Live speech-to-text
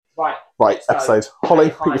Right, episode.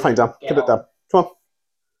 Holly, put your phone down. Get it down. Come on.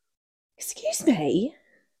 Excuse me?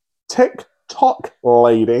 TikTok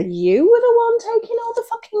lady. You were the one taking all the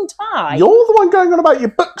fucking time. You're the one going on about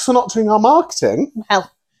your books and not doing our marketing.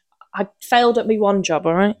 Well, I failed at me one job,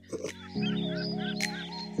 all right?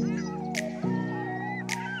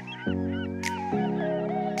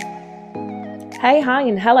 Hey, hi,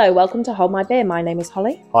 and hello. Welcome to Hold My Beer. My name is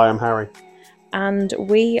Holly. Hi, I'm Harry. And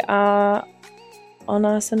we are on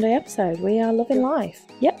our Sunday episode. We are loving life.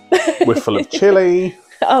 Yep. We're full of chili.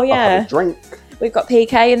 Oh, yeah. I've had a drink. We've got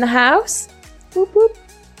PK in the house. Whoop, whoop.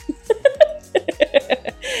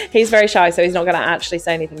 He's very shy, so he's not going to actually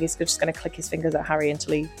say anything. He's just going to click his fingers at Harry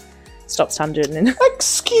until he stops tangenting.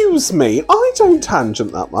 Excuse me, I don't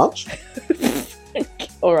tangent that much.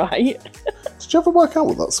 All right. Did you ever work out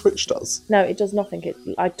what that switch does? No, it does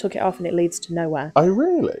nothing. I took it off and it leads to nowhere. Oh,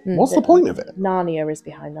 really? What's the point of it? Narnia is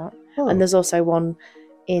behind that. Oh. And there's also one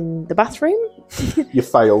in the bathroom. You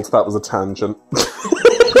failed. That was a tangent.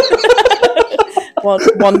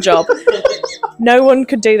 One job. No one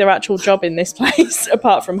could do their actual job in this place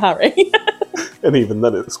apart from Harry. And even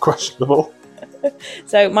then it's questionable.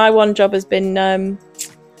 So my one job has been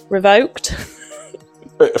revoked.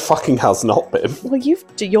 It fucking has not been. Well,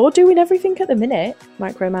 you're doing everything at the minute.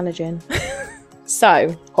 Micromanaging.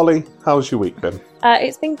 So, Holly, how's your week been?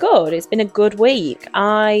 It's been good. It's been a good week.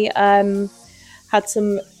 I had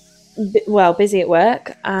some, busy at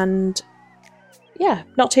work, and yeah,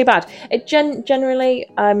 not too bad. It generally,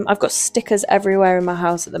 I've got stickers everywhere in my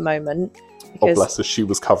house at the moment. Because... Oh, bless her, she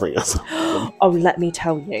was covering us. Oh, let me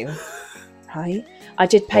tell you. Right? I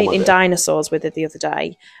did paint in dinosaurs with her the other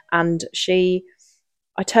day, and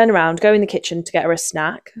I turn around, go in the kitchen to get her a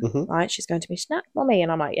snack. Mm-hmm. Right, she's going to be snack, mommy,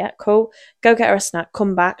 and I'm like, yeah, cool. Go get her a snack.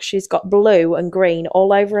 Come back. She's got blue and green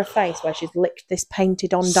all over her face where she's licked this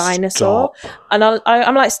painted-on dinosaur. And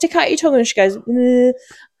I'm like, stick out your tongue, and she goes,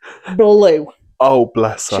 blue. Oh,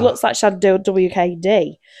 bless her. She looks like she had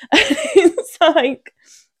WKD. It's like,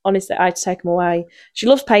 honestly, I had to take them away. She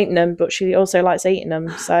loves painting them, but she also likes eating them.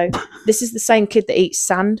 So this is the same kid that eats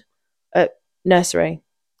sand at nursery.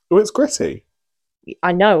 Oh, it's gritty.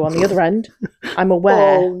 I know, on the other end. I'm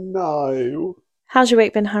aware. Oh, no. How's your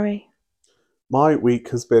week been, Harry? My week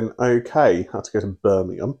has been okay. I had to go to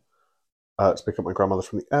Birmingham to pick up my grandmother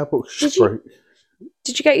from the airport.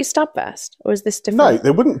 Did you get your stab vest? Or is this different? No,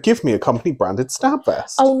 they wouldn't give me a company-branded stab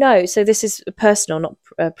vest. Oh, no. So this is personal, not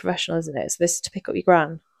professional, isn't it? So this is to pick up your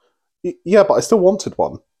gran. Yeah, but I still wanted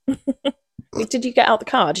one. Did you get out the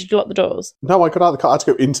car? Did you lock the doors? No, I got out of the car. I had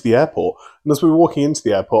to go into the airport. And as we were walking into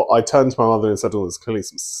the airport, I turned to my mother and said, oh, there's clearly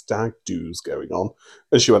some stag do's going on.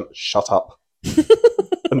 And she went, shut up.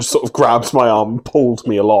 And just sort of grabbed my arm and pulled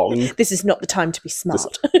me along. This is not the time to be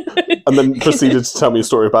smart. And then proceeded to tell me a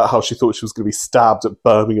story about how she thought she was going to be stabbed at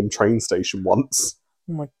Birmingham train station once.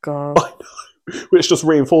 Oh my God. I know. Which just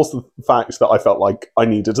reinforced the fact that I felt like I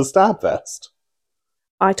needed a stab vest.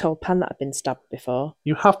 I told Pan that I'd been stabbed before.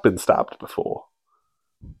 You have been stabbed before.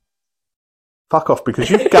 Fuck off,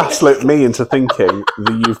 because you've gaslit me into thinking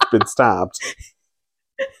that you've been stabbed.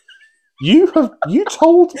 You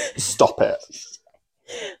told... Stop it.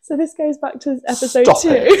 So this goes back to episode 2.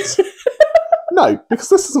 It. No, because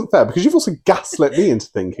this isn't fair, because you've also gaslit me into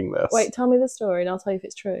thinking this. Wait, tell me the story and I'll tell you if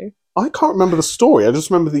it's true. I can't remember the story. I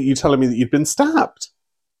just remember that you telling me that you'd been stabbed.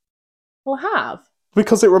 Well, I have.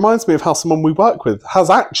 Because it reminds me of how someone we work with has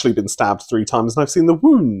actually been stabbed 3 times and I've seen the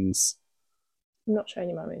wounds. I'm not showing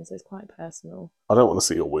you my wounds, it's quite personal. I don't want to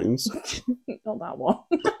see your wounds. Not that one.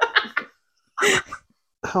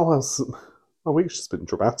 How else? My week's just been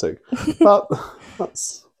dramatic. But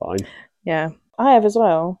that's fine. Yeah, I have as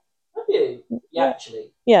well. Have you? Yeah,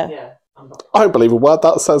 actually. Yeah. Yeah. I'm not. I don't believe a word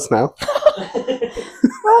that says now. Well,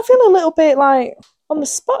 I feel a little bit like on the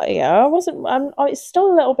spot here. It's still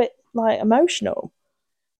a little bit like emotional.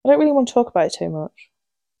 I don't really want to talk about it too much.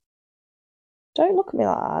 Don't look at me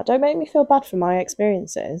like that. Don't make me feel bad for my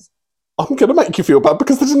experiences. I'm going to make you feel bad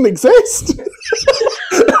because they didn't exist.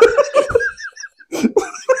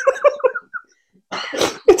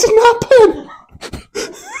 It didn't happen.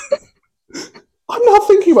 I'm now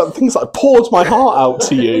thinking about the things that I poured my heart out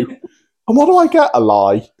to you. And what do I get? A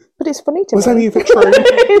lie. But it's funny to me. Was any of it true?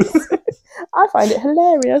 I find it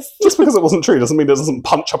hilarious. Just because it wasn't true doesn't mean it doesn't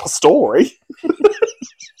punch up a story.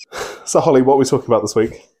 So, Holly, what are we talking about this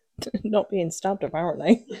week? Not being stabbed,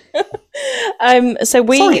 apparently.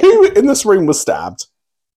 Sorry, who in this room was stabbed?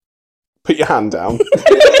 Put your hand down.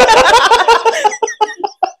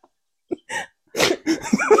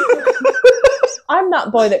 I'm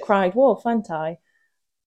that boy that cried wolf, aren't I?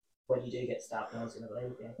 When you do get stabbed, no one's going to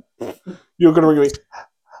believe you. You're going to ring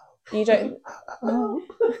me. You don't... Oh.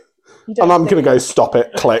 You don't And I'm going to think- go, stop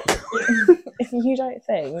it, click. If you don't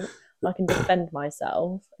think I can defend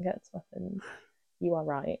myself against weapons, you are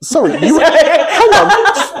right. Sorry, you were, hang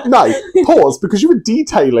on. No, pause, because you were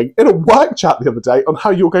detailing in a work chat the other day on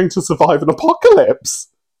how you're going to survive an apocalypse.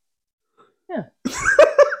 Yeah.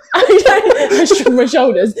 I shrug my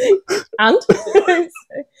shoulders. And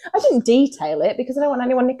I didn't detail it because I don't want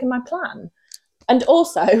anyone nicking my plan. And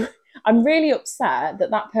also, I'm really upset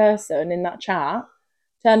that that person in that chat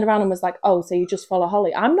turned around and was like, "Oh, so you just follow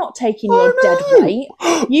Holly? I'm not taking your dead weight.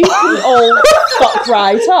 You can all fuck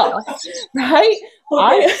right off, right?"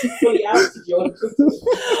 Fully outed you on Twitter.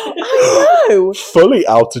 I know. Fully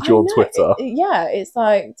outed you I on know. Twitter. Yeah, it's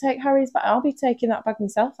like, take Harry's bag. I'll be taking that bag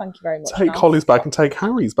myself. Thank you very much. Take now. Holly's bag and take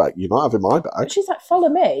Harry's bag. You're not having my But bag. she's like, follow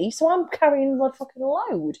me, so I'm carrying the fucking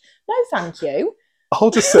load. No, thank you. I'll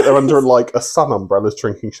just sit there under like a sun umbrella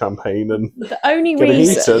drinking champagne and The only Getting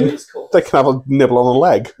reason. eaten. they can have a nibble on a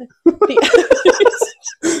leg.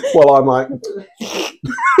 While I'm like,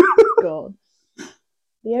 God.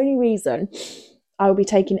 The only reason I will be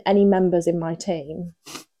taking any members in my team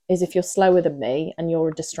is if you're slower than me and you're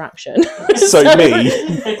a distraction. so me,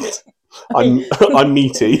 I'm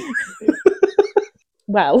meaty,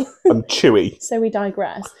 Well, I'm chewy. so we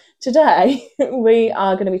digress. Today, we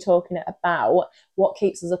are going to be talking about what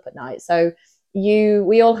keeps us up at night. So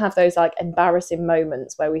we all have those like embarrassing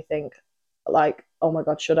moments where we think like, oh my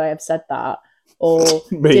God, should I have said that? Or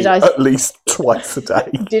Me, did I at least twice a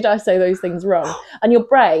day. did I say those things wrong? And your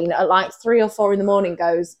brain at like 3 or 4 in the morning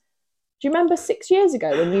goes, do you remember 6 years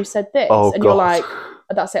ago when you said this? Oh, and God. you're like,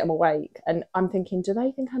 that's it, I'm awake. And I'm thinking, do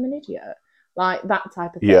they think I'm an idiot? Like that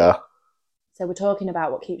type of thing. Yeah. So we're talking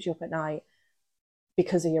about what keeps you up at night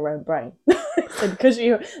because of your own brain. So because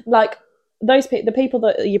you like the people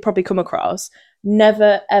that you probably come across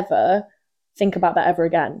never ever think about that ever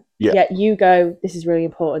again. Yeah. Yet you go, this is really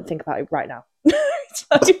important, think about it right now.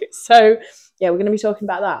 So yeah, we're going to be talking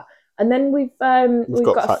about that. And then we've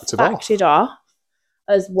got facted off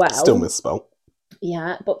as well. Still misspelled.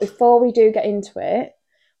 Yeah, but before we do get into it,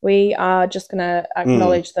 we are just going to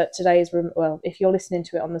acknowledge that today is, if you're listening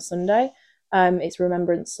to it on the Sunday, it's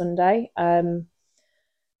Remembrance Sunday.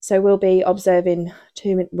 So we'll be observing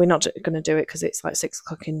 2 minutes. We're not going to do it because it's like 6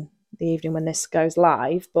 o'clock in the evening when this goes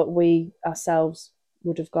live, but we ourselves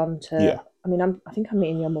would have gone to, Yeah. I mean, I think I'm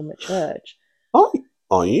meeting your mum at church.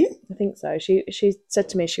 Are you? I think so. She said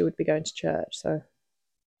to me she would be going to church, so.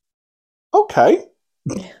 Okay.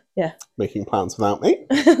 Yeah. Making plans without me.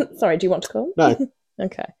 Sorry, do you want to come? No.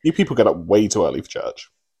 Okay. You people get up way too early for church.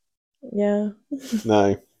 Yeah.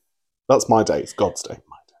 No. That's my day. It's God's day.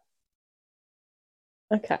 My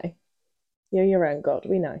Okay. You're your own God,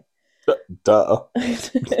 we know. day. Duh.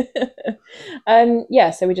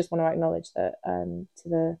 Yeah, so we just want to acknowledge that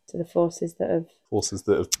to the forces that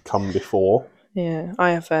have come before. Yeah,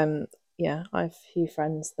 I have a few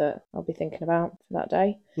friends that I'll be thinking about for that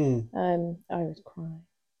day. I would cry.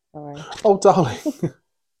 Sorry. Oh, darling.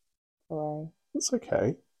 Sorry. It's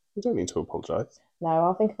okay. You don't need to apologise. No,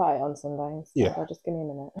 I'll think about it on Sunday. So Yeah. I'll just give me a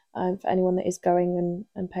minute. For anyone that is going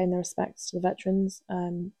and paying their respects to the veterans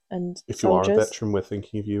and If soldiers. you are a veteran, we're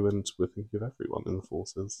thinking of you and we're thinking of everyone in the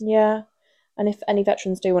forces. Yeah. And if any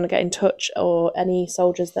veterans do want to get in touch or any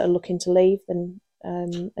soldiers that are looking to leave, then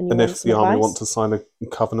and if the army want to sign a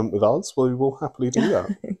covenant with us, well, we will happily do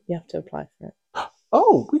that. you have to apply for it.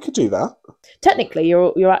 Oh, we could do that. Technically,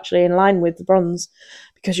 you're actually in line with the bronze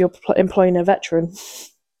because you're employing a veteran.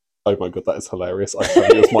 Oh my God, that is hilarious. I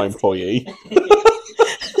thought you as my employee.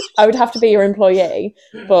 I would have to be your employee,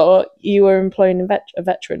 but you were employing a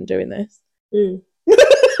veteran doing this.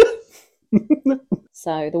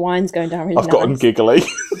 So the wine's going down really I've gotten giggly.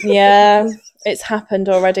 Yeah, it's happened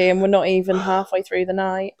already, and we're not even halfway through the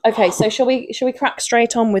night. Okay, so shall we crack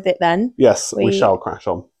straight on with it then? Yes, we shall crash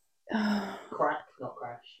on. Crack, not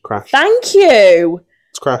crash. Crash. Thank you.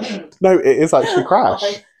 It's crash. No, it is actually crash.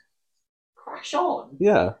 Crash on?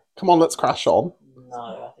 Yeah. Come on, let's crash on. No,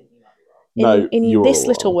 I think you might be wrong. In you're this all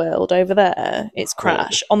little wrong. world over there, it's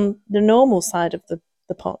crash. On the normal side of the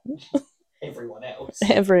pond, Everyone else.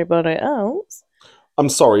 everybody else. I'm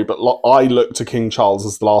sorry, but I look to King Charles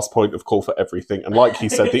as the last point of call for everything. And like he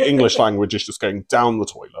said, the English language is just going down the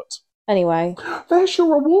toilet. Anyway. There's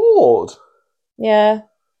your reward. Yeah.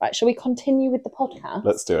 Right, shall we continue with the podcast?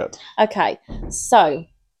 Let's do it. Okay, so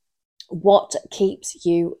what keeps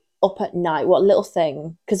you up at night? What little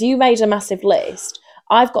thing? Because you made a massive list.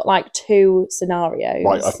 I've got like 2 scenarios.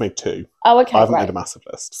 Right, I've made 2. Oh, okay, I haven't right. made a massive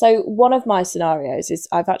list. So one of my scenarios is,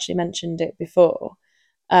 I've actually mentioned it before,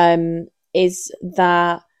 is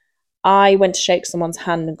that I went to shake someone's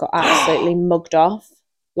hand and got absolutely mugged off.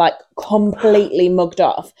 like completely mugged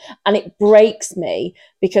off. And it breaks me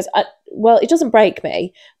because, it doesn't break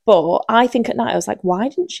me, but I think at night I was like, why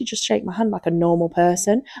didn't she just shake my hand like a normal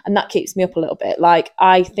person? And that keeps me up a little bit. Like,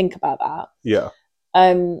 I think about that. Yeah.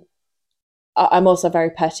 I'm also very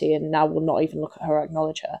petty and now will not even look at her or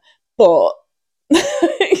acknowledge her. But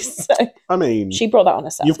so, I mean, she brought that on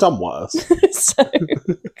herself. You've done worse. So,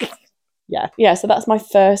 yeah. So that's my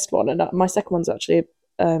first one, and my second one's actually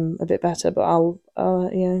a bit better. But I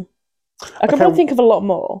can probably think of a lot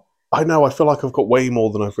more. I know. I feel like I've got way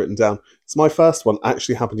more than I've written down. So my first one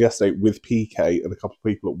actually happened yesterday with PK and a couple of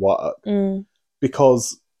people at work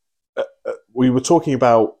because we were talking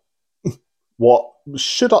about what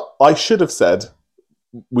I should have said.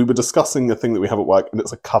 We were discussing a thing that we have at work, and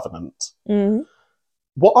it's a covenant.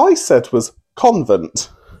 What I said was convent.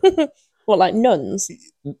 What, like nuns?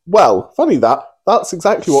 Well, funny that's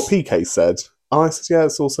exactly what PK said. And I said, yeah,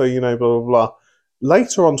 it's also, blah, blah, blah.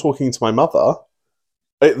 Later on, talking to my mother,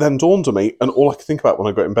 it then dawned on me, and all I could think about when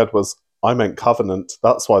I got in bed was, I meant covenant.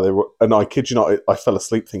 That's why they were... And I kid you not, I fell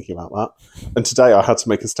asleep thinking about that. And today I had to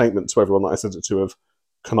make a statement to everyone that I sent it to of,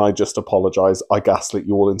 can I just apologise? I gaslit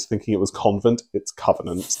you all into thinking it was convent. It's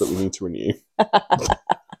covenants that we need to renew.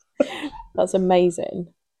 That's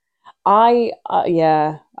amazing. That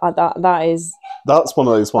is... That's one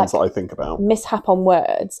of those ones that I think about. Mishap on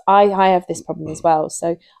words. I have this problem as well.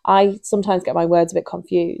 So I sometimes get my words a bit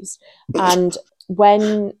confused. And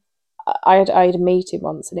when I had a meeting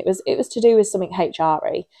once, and it was to do with something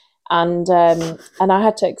HR-y, and I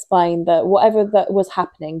had to explain that whatever that was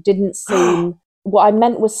happening didn't seem... what I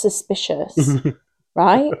meant was suspicious.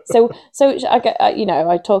 Right? So I get,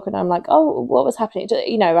 I talk and I'm like, oh, what was happening?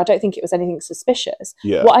 I don't think it was anything suspicious.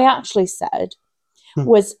 Yeah. What I actually said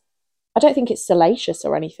was, I don't think it's salacious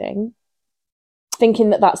or anything. Thinking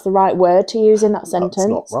that that's the right word to use in that sentence. That's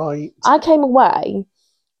not right. I came away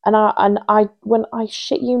and I when I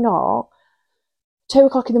shit you not,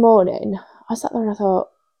 2:00 in the morning, I sat there and I thought,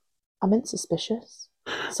 I meant suspicious.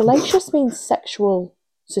 Salacious means sexual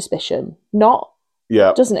suspicion, not...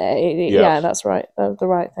 Yeah. Doesn't it? Yeah, that's right. The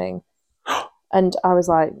right thing. And I was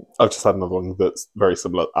like... I've just had another one that's very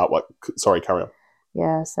similar at work. Sorry, carry on.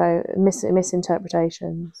 Yeah, so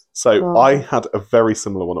misinterpretations. So I had a very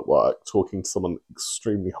similar one at work, talking to someone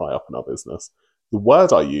extremely high up in our business. The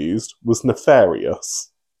word I used was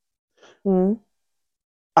nefarious. And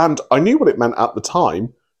I knew what it meant at the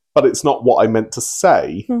time, but it's not what I meant to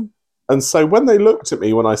say. And so when they looked at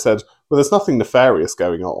me when I said, well, there's nothing nefarious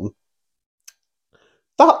going on,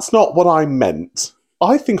 that's not what I meant.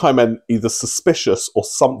 I think I meant either suspicious or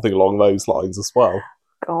something along those lines as well.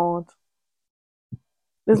 God.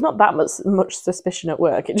 There's not that much suspicion at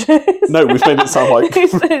work. No, we've made it sound like...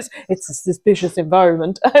 it's a suspicious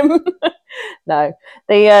environment. No.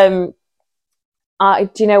 Do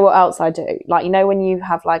you know what else I do? Like, when you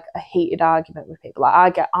have like a heated argument with people,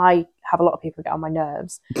 like I have a lot of people get on my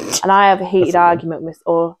nerves, and I have a heated argument with,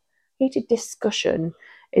 or heated discussion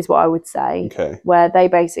is what I would say, where they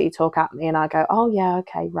basically talk at me and I go, oh yeah,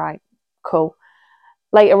 okay, right, cool.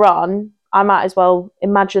 Later on, I might as well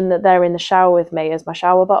imagine that they're in the shower with me as my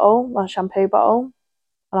shower bottle, my shampoo bottle,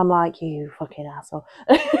 and I'm like, you fucking asshole.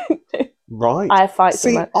 Right. I fight.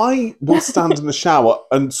 See, I will stand in the shower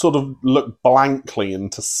and sort of look blankly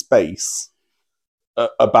into space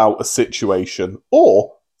about a situation.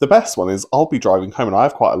 Or the best one is I'll be driving home, and I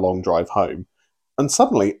have quite a long drive home, and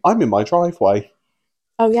suddenly I'm in my driveway.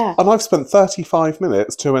 Oh, yeah. And I've spent 35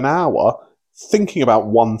 minutes to an hour thinking about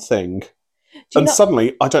one thing. And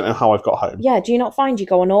suddenly, I don't know how I've got home. Yeah, do you not find you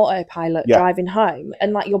go on autopilot driving home,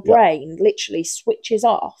 and like your brain literally switches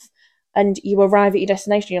off, and you arrive at your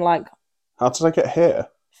destination, you're like... How did I get here?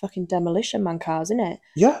 Fucking Demolition Man cars, isn't it?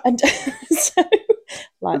 Yeah. And so...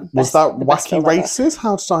 like, was that Wacky Races?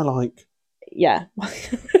 How did I like... Yeah.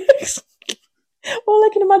 All I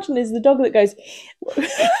can imagine is the dog that goes... What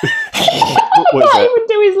can't even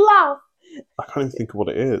do his laugh. I can't even think of what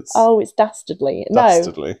it is. Oh, it's Dastardly.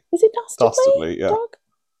 Dastardly. No. Is it Dastardly? Dastardly, yeah. Dog?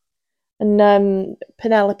 And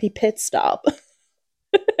Penelope Pitstop.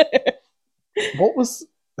 Who was...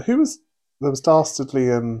 There was Dastardly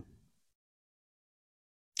and...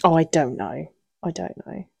 Oh, I don't know. I don't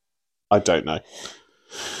know.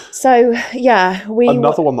 So, yeah,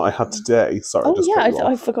 Another one that I had today... Sorry, oh, yeah,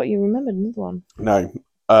 I forgot you remembered another one. No.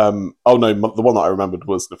 The one that I remembered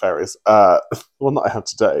was nefarious. The one that I had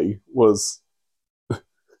today was...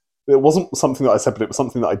 It wasn't something that I said, but it was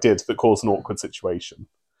something that I did that caused an awkward situation.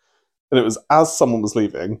 And it was as someone was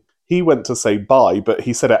leaving, he went to say bye, but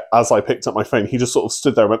he said it as I picked up my phone. He just sort of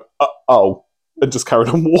stood there and went, oh, and just carried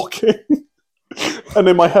on walking. And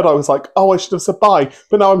in my head, I was like, oh, I should have said bye.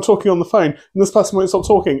 But now I'm talking on the phone, and this person won't stop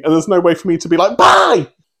talking, and there's no way for me to be like, bye!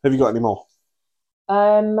 Have you got any more?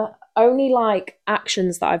 Only like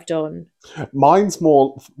actions that I've done. Mine's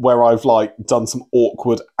more where I've like done some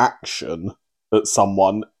awkward action at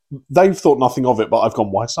someone. They've thought nothing of it, but I've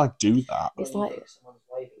gone, why did I do that? It's like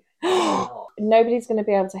nobody's going to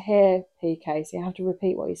be able to hear PK, so you have to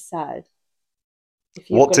repeat what he said.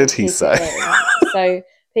 What did he say? So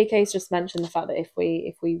PK's just mentioned the fact that if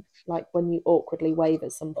we like when you awkwardly wave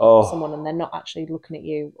at someone and they're not actually looking at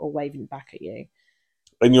you or waving back at you,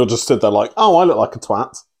 and you're just stood there like, oh, I look like a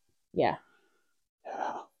twat. Yeah.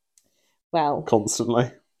 Well,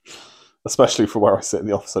 constantly, especially for where I sit in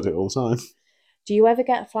the office, I do it all the time. Do you ever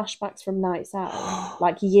get flashbacks from nights out,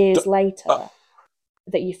 like years later,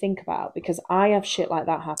 that you think about? Because I have shit like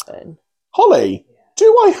that happen. Holly, do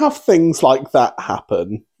I have things like that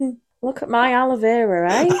happen? Look at my aloe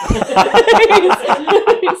vera, eh? So,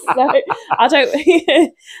 I don't.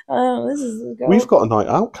 This is. We've got a night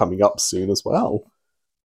out coming up soon as well.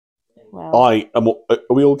 Well, are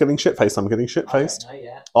we all getting shit-faced? I'm getting shit-faced.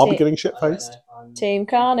 I'll be getting shit-faced. Team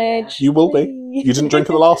Carnage. You will be. You didn't drink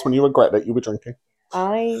at the last one. You regret it. You were drinking.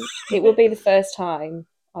 It would be the first time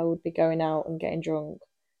I would be going out and getting drunk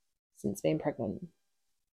since being pregnant.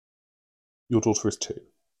 Your daughter is 2.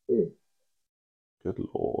 Good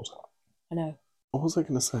Lord. I know. What was I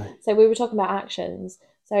going to say? So we were talking about actions.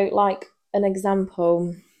 So like an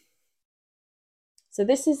example. So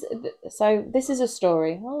this is a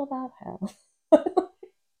story all about hell.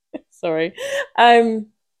 Sorry.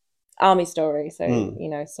 Army story.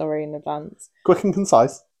 So, sorry in advance. Quick and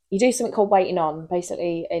concise. You do something called waiting on,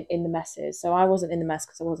 basically, in the messes. So I wasn't in the mess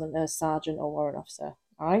because I wasn't a sergeant or warrant officer,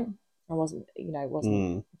 all right? I wasn't,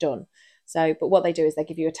 done. So, but what they do is they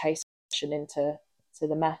give you a taste into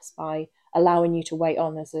the mess by allowing you to wait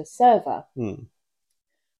on as a server.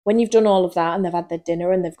 When you've done all of that and they've had their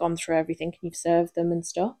dinner and they've gone through everything and you've served them and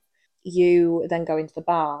stuff, you then go into the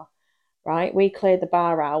bar, right? We cleared the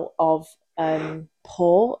bar out of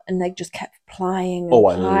port and they just kept plying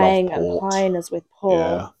and plying us with port.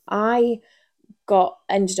 Yeah. I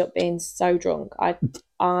ended up being so drunk.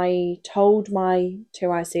 I told my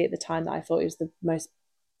 2IC at the time that I thought he was the most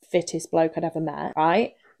fittest bloke I'd ever met,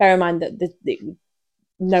 right? Bear in mind that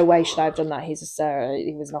no way should I have done that. He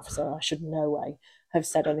was an officer. I should no way have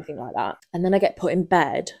said anything like that. And then I get put in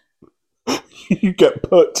bed. You get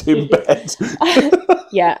put in bed?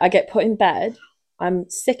 Yeah, I get put in bed. I'm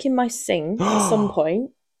sick in my sink at some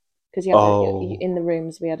point because in the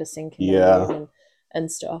rooms we had a sink in the room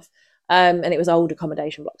and stuff. And it was old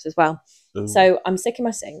accommodation blocks as well. Ooh. So I'm sick in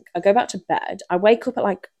my sink. I go back to bed. I wake up at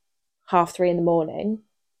like 3:30 in the morning.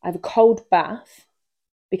 I have a cold bath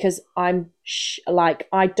because I'm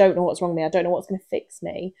I don't know what's wrong with me. I don't know what's going to fix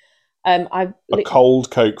me. A cold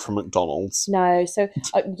Coke from McDonald's. No, so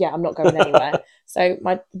I'm not going anywhere. So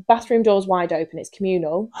my bathroom door's wide open. It's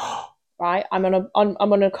communal, right? I'm on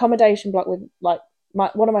an accommodation block with like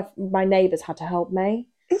one of my neighbours had to help me.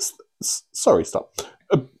 Sorry, stop.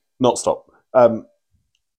 Not stop. Are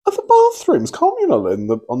the bathrooms communal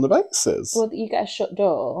on the bases? Well, you get a shut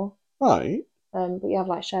door, right? But you have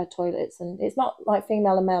like shared toilets, and it's not like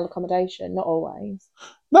female and male accommodation. Not always.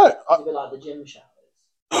 No, it's a bit like the gym showers.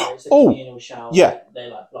 It's a communal shower. Yeah, they're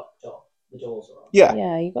like blocked off. The doors are on.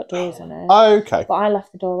 Yeah, you got doors on it. Okay, but I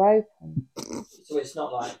left the door open. So it's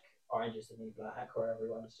not like Orange is the New Black where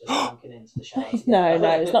everyone's just dunking into the shower.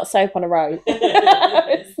 No, it's not soap on a rope.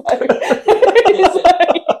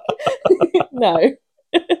 No.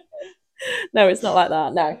 No, it's not like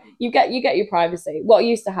that. No, you get your privacy. What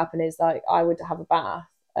used to happen is like I would have a bath,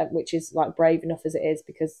 which is like brave enough as it is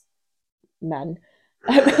because men.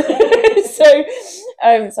 So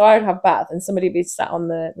I would have a bath and somebody would be sat on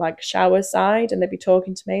the like shower side and they'd be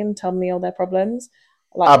talking to me and telling me all their problems.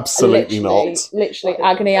 Like, absolutely not. Literally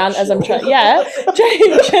agony aunt as I'm trying. Yeah,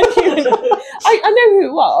 genuinely. I know who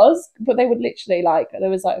it was, but they would literally there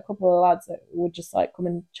was like a couple of lads that would just like come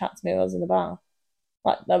and chat to me while I was in the bath.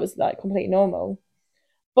 Like that was like completely normal.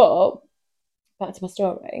 But back to my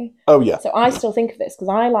story. Oh yeah. So I still think of this because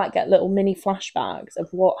I get little mini flashbacks of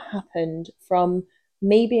what happened from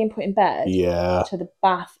me being put in bed to the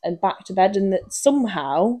bath and back to bed, and that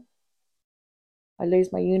somehow I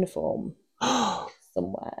lose my uniform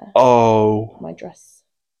somewhere. Oh. My dress.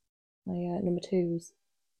 My number 2s.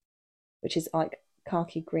 Which is like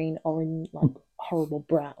khaki green, orange, like horrible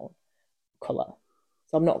brown colour.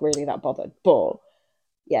 So I'm not really that bothered. But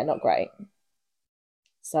yeah, not great.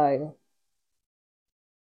 So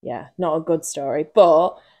Yeah, not a good story,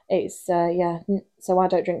 but it's so I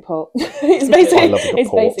don't drink port. It's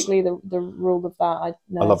basically the rule of that. I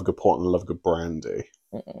love a good port and I love a good brandy.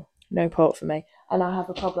 No port for me, and I have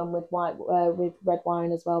a problem with with red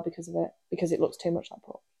wine as well because of it, because it looks too much like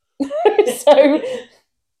port. So,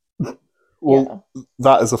 well,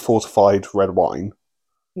 that is a fortified red wine.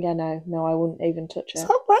 Yeah, no, I wouldn't even touch it. Is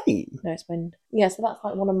that rain? No, it's wind. Yeah, so that's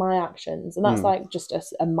like one of my actions, and that's like just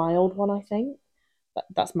a mild one, I think.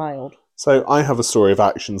 That's mild. So I have a story of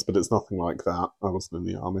actions, but it's nothing like that. I wasn't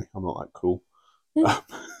in the army. I'm not that cool.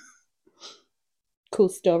 Cool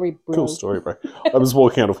story, bro. Cool story, bro. I was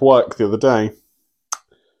walking out of work the other day,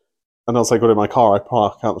 and as I got in my car, I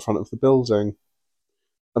park out the front of the building.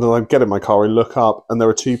 And as I get in my car, I look up, and there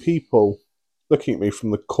are two people looking at me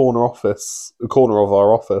from the corner of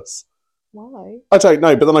our office. Why? I don't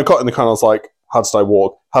know, but then I got in the car and I was like, how did I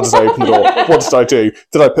walk? How did I open the door? What did I do?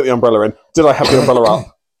 Did I put the umbrella in? Did I have the umbrella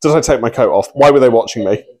up? Did I take my coat off? Why were they watching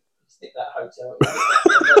me? Stick that hotel.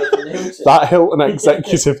 That Hilton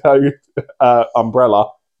Executive umbrella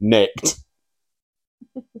nicked.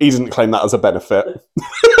 He didn't claim that as a benefit.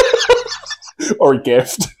 Or a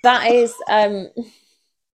gift. That is...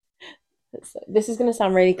 This is going to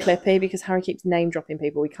sound really clippy because Harry keeps name dropping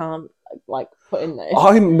people we can't put in there.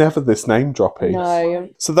 I'm never this name dropping. No.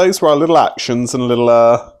 So those were our little actions and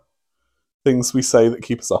little things we say that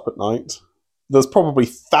keep us up at night. There's probably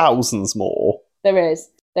thousands more. There is.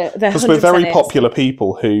 Because we're very popular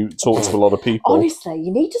people who talk to a lot of people. Honestly,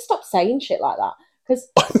 you need to stop saying shit like that. Because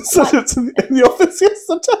I said it in the office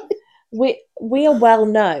yesterday. We are well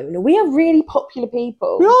known. We are really popular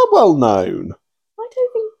people. We are well known.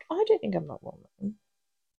 I don't think I'm not well known.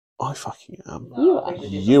 I fucking am. No,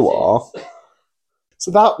 you are.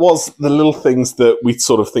 So that was the little things that we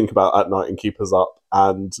sort of think about at night and keep us up,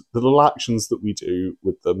 and the little actions that we do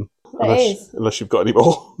with them. Unless you've got any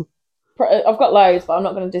more. I've got loads, but I'm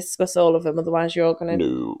not going to discuss all of them. Otherwise, you're going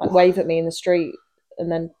to wave at me in the street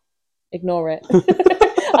and then ignore it, and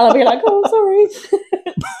I'll be like, "Oh, sorry."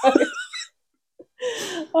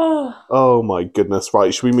 Oh my goodness!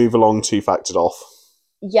 Right, should we move along to Facted Off?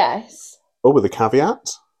 Yes. Oh, with a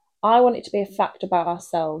caveat? I want it to be a fact about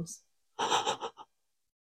ourselves.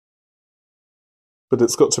 But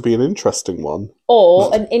it's got to be an interesting one.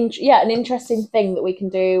 Or an interesting thing that we can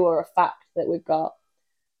do, or a fact that we've got.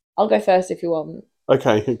 I'll go first if you want.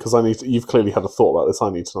 Okay, because you've clearly had a thought about this.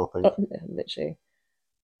 I need to know things. Literally.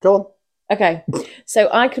 Go on. Okay, so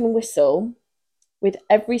I can whistle with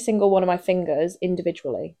every single one of my fingers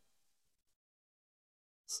individually.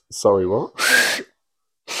 Sorry, what?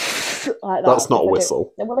 Like that. That's not a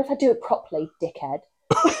whistle. Well, if I do it properly, dickhead.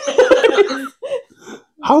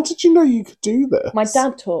 How did you know you could do this? My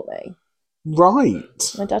dad taught me.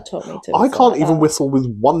 Right. My dad taught me to. I can't even whistle with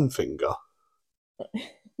one finger.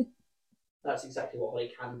 That's exactly what they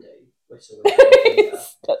can do. Whistle with one finger.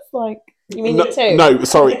 That's like... You mean it too? No,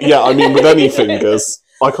 sorry. Yeah, I mean with any fingers.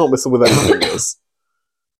 I can't whistle with any fingers.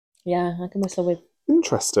 Yeah, I can whistle with...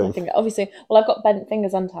 Interesting. My finger. Obviously, well, I've got bent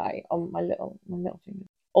fingers, haven't I, on my little finger.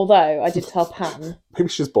 Although, I did tell Pam... Maybe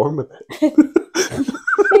she's born with it.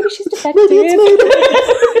 Maybe she's defective.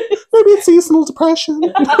 Maybe it's seasonal depression.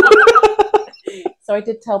 So I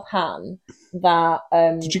did tell Pam that...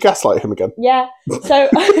 Did you gaslight him again? Yeah. So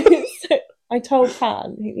I told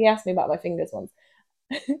Pam, he asked me about my fingers once.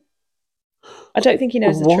 I don't think he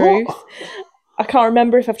knows the truth. I can't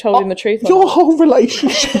remember if I've told him the truth or Your not. whole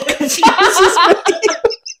relationship confuses me.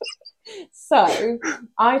 So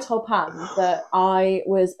I told Pam that I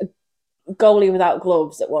was a goalie without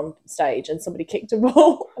gloves at one stage and somebody kicked a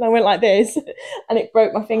ball and I went like this and it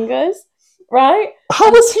broke my fingers, right?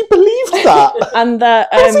 How has he believed that? And how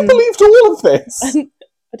has he believed all of this?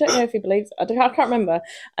 I don't know if he believes it. I can't remember.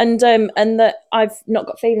 And that I've not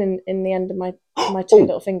got feeling in the end of my two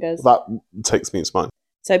little fingers. That takes me to mind.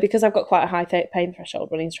 So because I've got quite a high pain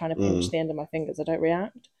threshold when he's trying to pinch the end of my fingers, I don't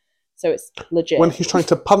react. So it's legit. When he's trying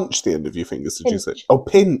to punch the end of your fingers, did you say? Oh,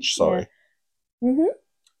 pinch, sorry. Yeah. Mm-hmm.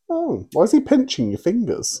 Oh, why is he pinching your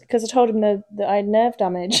fingers? Because I told him that I had nerve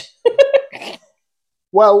damage.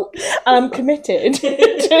 Well... And I'm committed to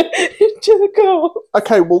the goal.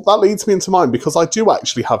 Okay, well, that leads me into mine, because I do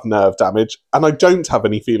actually have nerve damage, and I don't have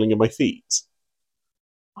any feeling in my feet.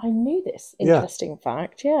 I knew this interesting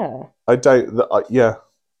fact, yeah. I don't... yeah.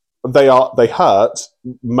 They hurt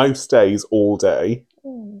most days, all day.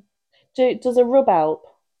 Does a rub help?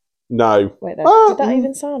 No. Wait, did that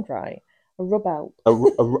even sound right? A rub help. A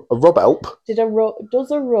rub help? Does a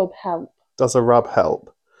rub help? Does a rub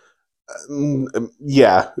help?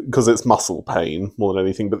 Yeah, because it's muscle pain more than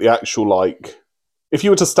anything. But the actual, if you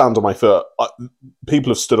were to stand on my foot,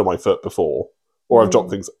 people have stood on my foot before Or I've dropped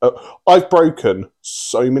things. I've broken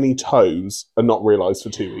so many toes and not realised for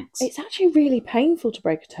 2 weeks. It's actually really painful to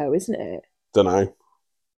break a toe, isn't it? Don't know.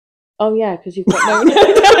 Oh yeah, because you've got no.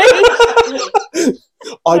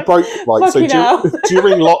 I broke so hell.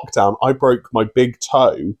 during lockdown, I broke my big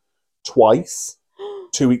toe twice,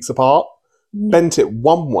 2 weeks apart. Bent it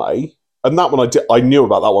one way, and that one I knew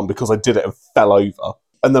about that one because I did it and fell over.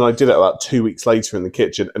 And then I did it about 2 weeks later in the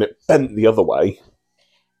kitchen, and it bent the other way.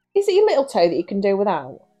 Is it your little toe that you can do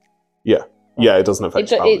without? Yeah. Yeah, it doesn't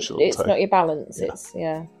affect your balance. It's not your balance.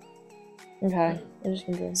 Yeah. It's okay. I'm just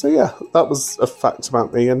wondering. So yeah, that was a fact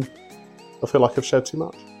about me, and I feel like I've shared too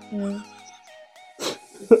much.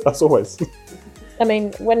 As always. I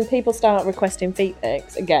mean, when people start requesting feet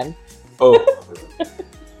pics again, we'll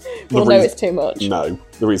know it's too much. No,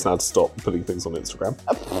 the reason I had to stop putting things on Instagram.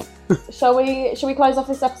 Shall we close off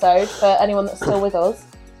this episode for anyone that's still with us?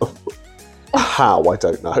 How? I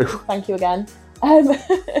don't know. Thank you again. And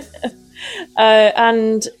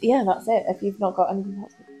yeah, that's it. If you've not got anything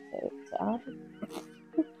else to add.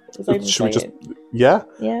 Should we just... Yeah?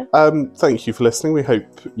 Yeah. Thank you for listening. We hope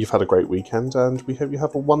you've had a great weekend, and we hope you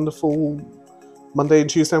have a wonderful Monday and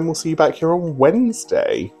Tuesday, and we'll see you back here on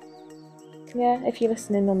Wednesday. Yeah, if you're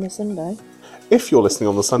listening on the Sunday. If you're listening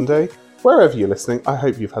on the Sunday, wherever you're listening, I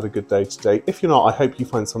hope you've had a good day today. If you're not, I hope you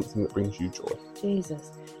find something that brings you joy.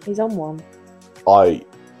 Jesus, he's on one.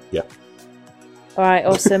 Yeah. All right,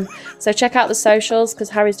 awesome. So check out the socials, because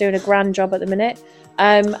Harry's doing a grand job at the minute.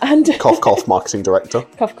 And cough, cough, marketing director.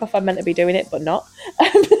 Cough, cough, I'm meant to be doing it, but not.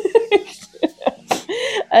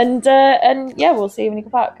 And yeah, we'll see you when you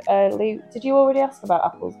come back. Did you already ask about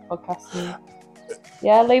Apple's podcast?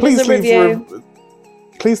 Yeah, leave us a review.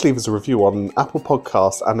 Please leave us a review on Apple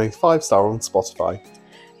Podcasts and a 5-star on Spotify.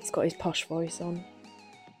 He's got his posh voice on.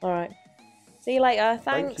 All right. See you later.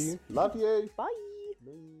 Thanks. Thank you. Love you. Bye.